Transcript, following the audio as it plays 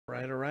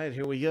All right.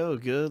 Here we go.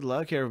 Good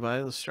luck,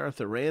 everybody. Let's start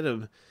the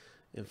random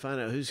and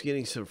find out who's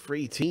getting some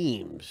free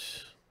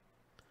teams.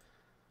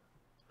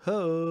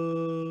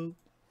 Ho!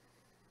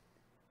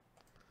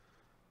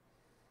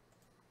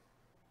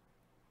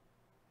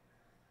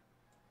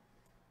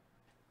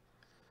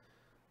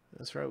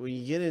 That's right. When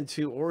you get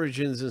into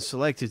Origins and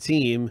select a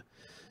team,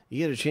 you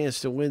get a chance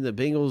to win the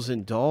Bengals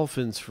and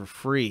Dolphins for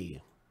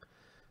free.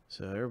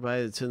 So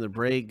everybody that's in the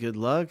break, good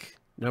luck.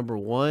 Number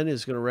 1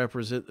 is going to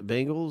represent the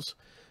Bengals.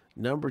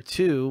 Number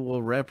 2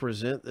 will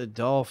represent the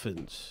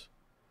Dolphins.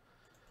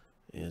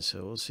 And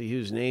so we'll see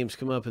whose names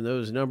come up in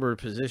those number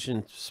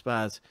position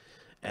spots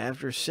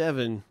after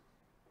 7.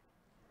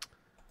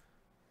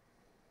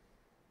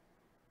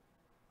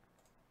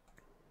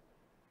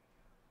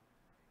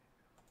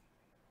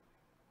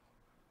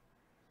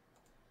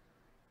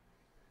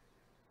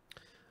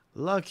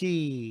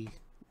 Lucky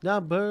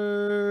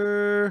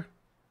number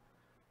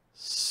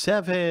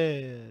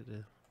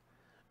 7.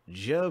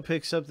 Joe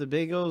picks up the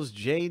Bengals.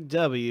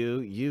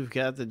 JW, you've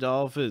got the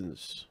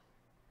Dolphins.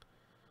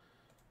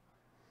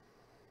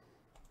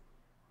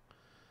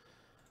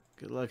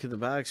 Good luck in the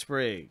box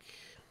break.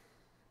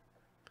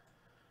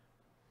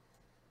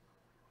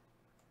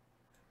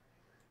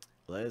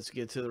 Let's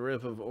get to the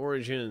rip of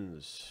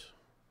Origins.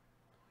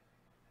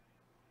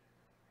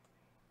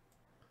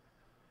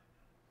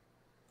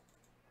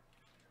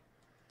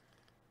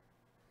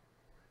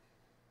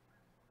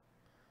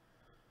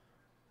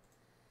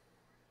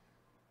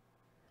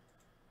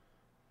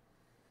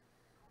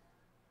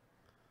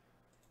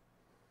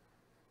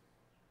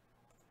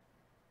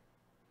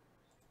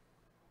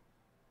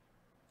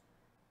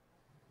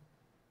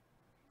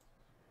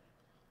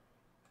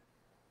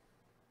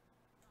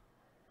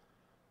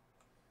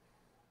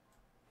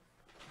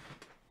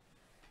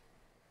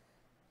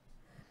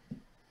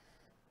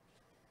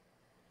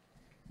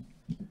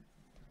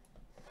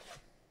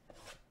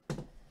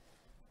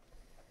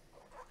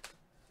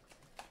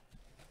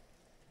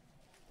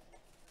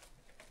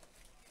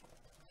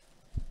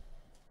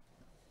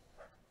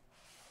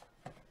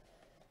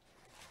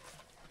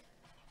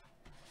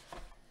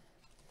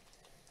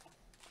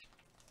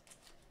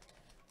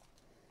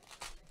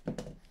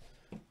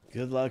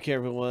 Good luck,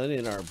 everyone,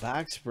 in our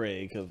box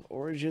break of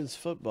Origins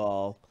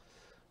football.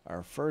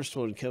 Our first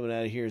one coming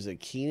out of here is a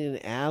Keenan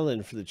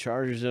Allen for the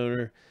Chargers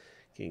owner.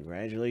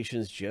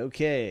 Congratulations, Joe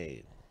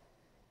K.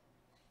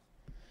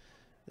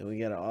 Then we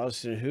got an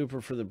Austin Hooper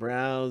for the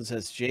Browns.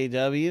 That's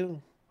JW.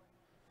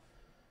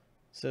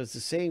 So it's the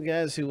same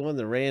guys who won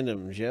the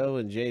random. Joe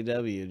and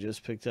JW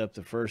just picked up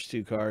the first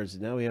 2 cards.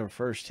 And now we have a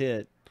first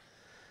hit.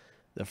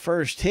 The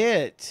first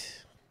hit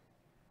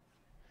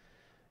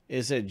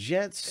is a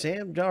Jets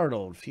Sam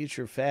Darnold,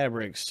 Future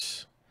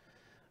Fabrics.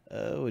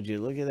 Oh, would you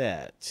look at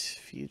that?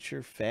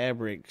 Future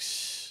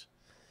Fabrics.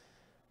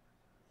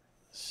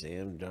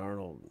 Sam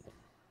Darnold.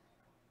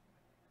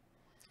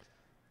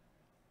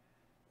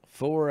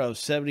 4 of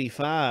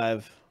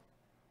 75.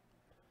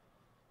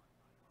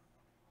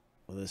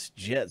 Well, this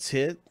Jets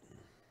hit.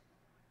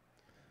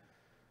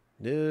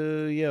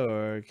 New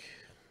York.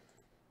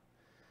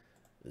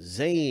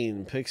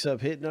 Zane picks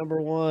up hit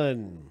number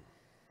 1.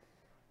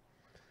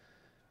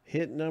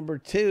 Hit number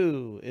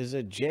 2 is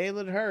a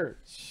Jalen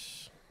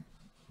Hurts.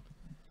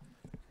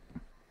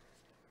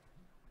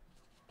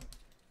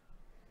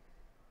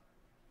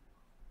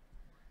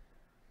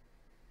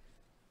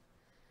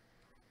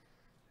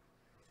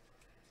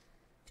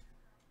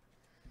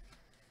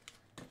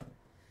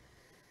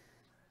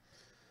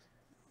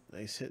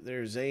 Nice hit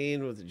there,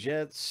 Zane, with the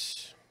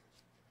Jets.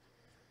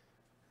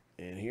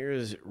 And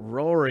here's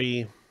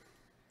Rory.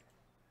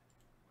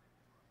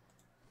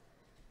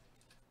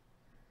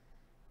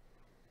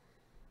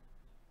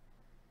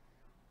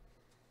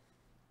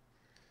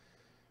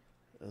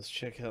 Let's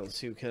check out and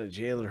see what kind of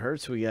Jalen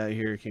Hurts we got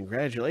here.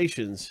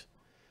 Congratulations.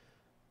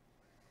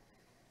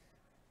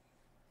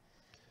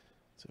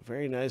 It's a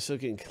very nice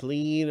looking,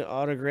 clean,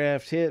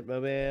 autographed hit, my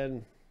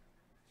man.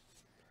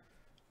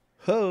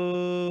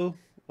 Ho!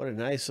 What a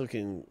nice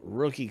looking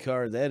rookie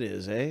card that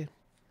is, eh?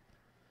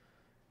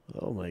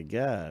 Oh my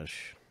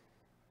gosh.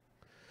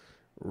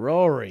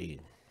 Rory.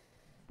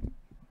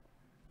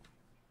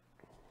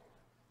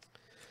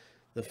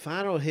 The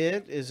final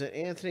hit is an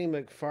Anthony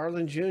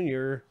McFarland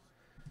Jr.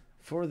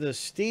 for the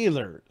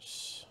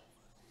Steelers.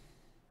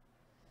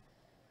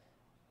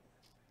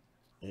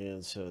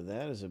 And so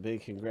that is a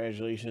big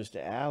congratulations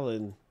to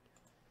Allen.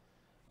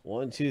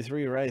 1, 2,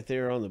 3 right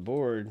there on the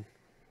board.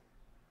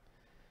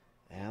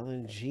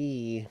 Allen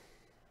G.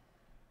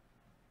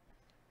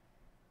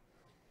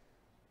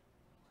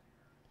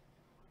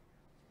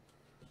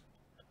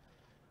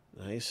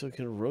 Nice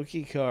looking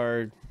rookie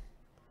card.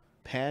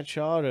 Patch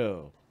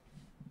auto.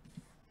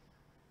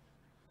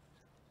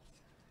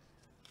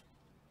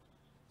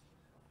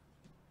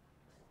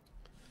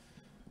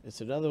 It's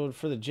another one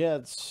for the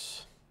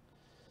Jets.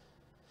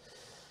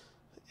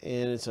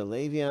 And it's a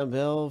Le'Veon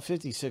Bell,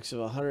 56 of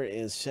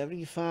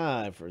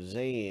 175 for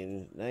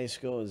Zane. Nice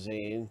going,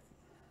 Zane.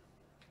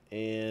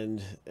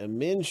 And a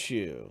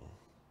Minshew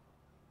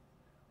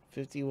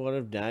 51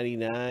 of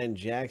 99,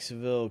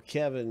 Jacksonville,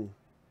 Kevin.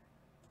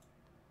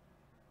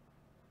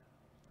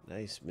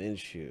 Nice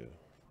Minshew.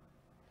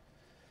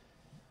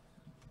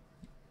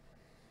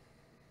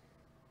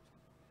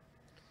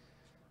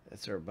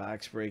 That's our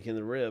box break in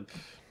the rip.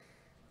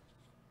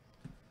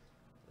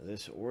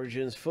 This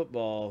Origins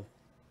football.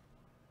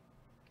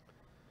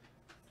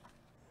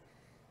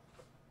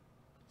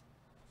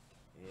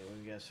 And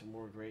we've got some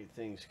more great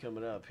things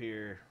coming up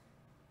here.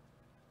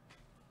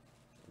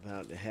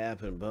 About to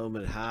happen.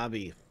 Bowman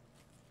Hobby.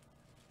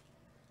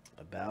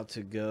 About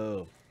to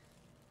go.